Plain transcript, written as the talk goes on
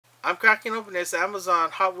I'm cracking open this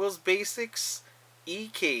Amazon Hot Wheels Basics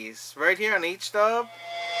E-Case right here on HDub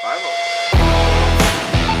 50.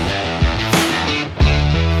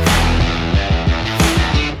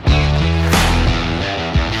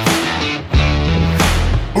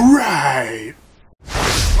 Right.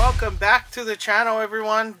 Welcome back to the channel,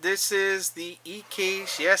 everyone. This is the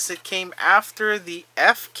E-Case. Yes, it came after the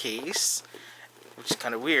F-Case, which is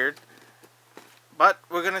kind of weird. But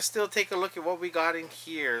we're going to still take a look at what we got in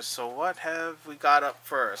here. So what have we got up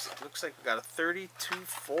first? It looks like we got a 32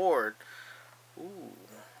 Ford. Ooh,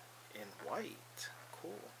 in white.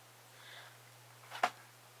 Cool.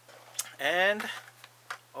 And,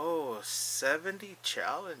 oh, 70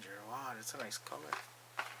 Challenger. Wow, that's a nice color.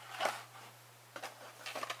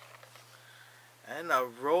 And a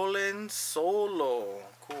Roland Solo.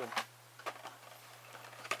 Cool.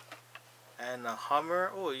 And a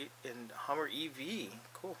Hummer. Oh, and Hummer EV.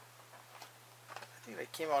 Cool. I think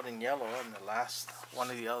that came out in yellow in the last one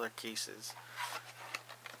of the other cases.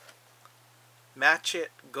 Match It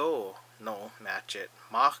Go. No, Match It.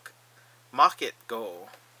 Mock It Go.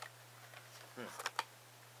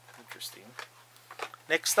 Interesting.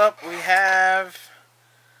 Next up we have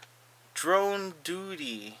Drone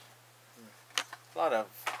Duty. A lot of,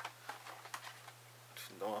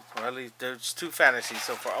 well, at least there's two fantasies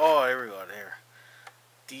so far. Oh, here we go. There,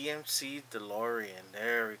 DMC DeLorean.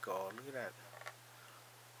 There we go. Look at that.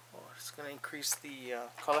 Oh, it's gonna increase the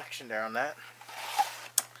collection there on that.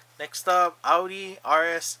 Next up, Audi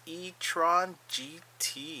RS e-tron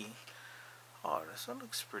GT. Oh, this one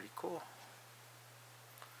looks pretty cool.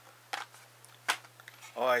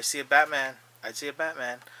 Oh, I see a Batman. I see a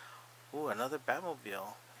Batman. Ooh, another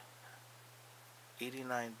Batmobile.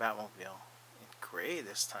 89 Batmobile. In gray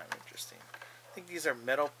this time. Interesting. I think these are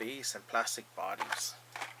metal base and plastic bodies.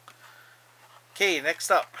 Okay,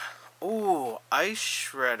 next up. Ooh, Ice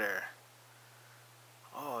Shredder.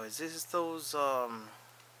 Oh, is this those,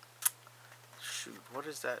 shoot, what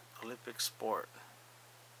is that Olympic sport?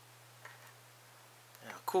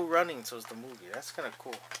 Yeah, Cool Runnings was the movie. That's kind of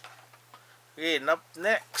cool. Okay, and up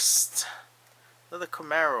next, another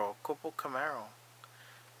Camaro, Copo Camaro.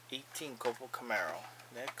 18 Copo Camaro.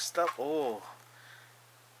 Next up, oh,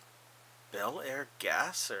 Bel Air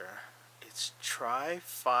Gasser. It's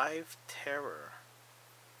Tri-5 Terror.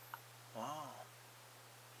 Wow,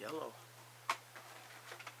 yellow.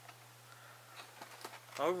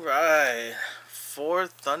 Alright, Ford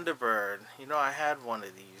Thunderbird. You know, I had one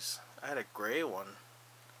of these. I had a gray one.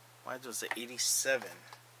 Mine was the 87.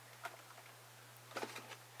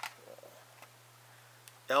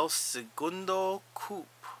 El Segundo Coupe.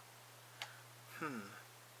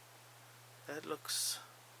 That looks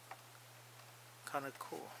kind of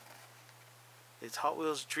cool. It's Hot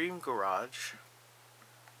Wheels Dream Garage.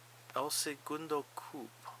 El Segundo Coupe.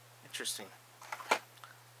 Interesting.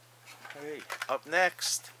 Alright, up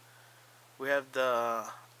next we have the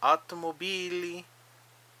Automobili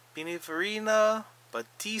Pininfarina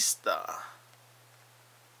Battista.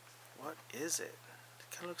 What is it? It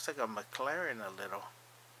kind of looks like a McLaren a little.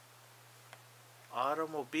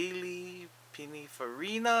 Automobili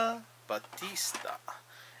Pininfarina Battista.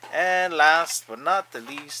 And last but not the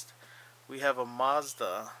least, we have a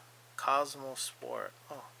Mazda Cosmo Sport.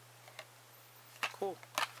 Oh, cool.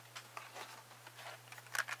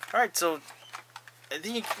 Alright, so I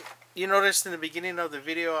think you noticed in the beginning of the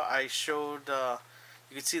video I showed,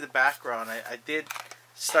 you can see the background. I did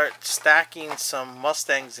start stacking some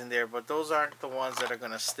Mustangs in there, but those aren't the ones that are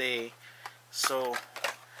going to stay. So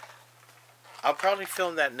I'll probably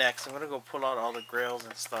film that next. I'm going to go pull out all the grails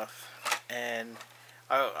and stuff. And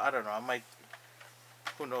I don't know, I might,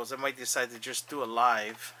 who knows, I might decide to just do a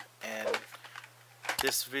live. And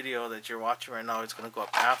this video that you're watching right now is going to go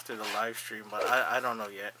up after the live stream, but I don't know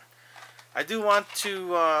yet. I do want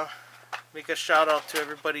to make a shout out to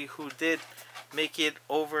everybody who did make it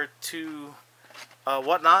over to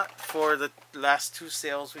Whatnot for the last two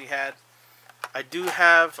sales we had. I do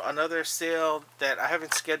have another sale that I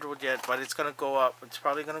haven't scheduled yet, but it's going to go up. It's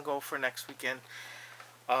probably going to go for next weekend.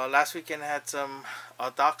 Last weekend I had some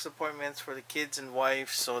doc's appointments for the kids and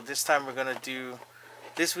wife, so this time we're going to do,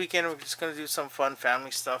 this weekend we're just going to do some fun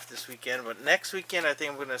family stuff this weekend. But next weekend I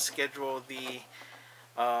think I'm going to schedule the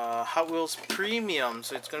Hot Wheels Premium,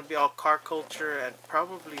 so it's going to be all car culture and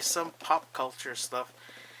probably some pop culture stuff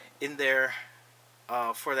in there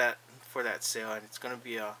for that sale, and it's going to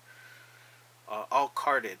be all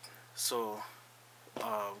carded. So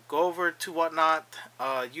go over to Whatnot,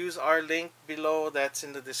 use our link below that's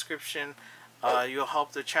in the description. You'll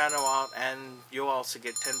help the channel out, and you'll also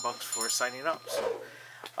get $10 for signing up. So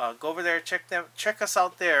go over there, check us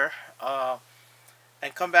out there.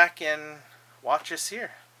 and come back and watch us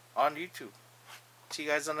here on YouTube. See you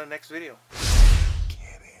guys on the next video.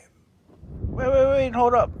 Wait,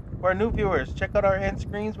 hold up. For our new viewers, check out our end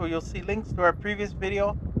screens where you'll see links to our previous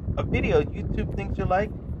video, a video YouTube thinks you'll like,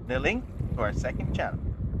 and a link to our second channel.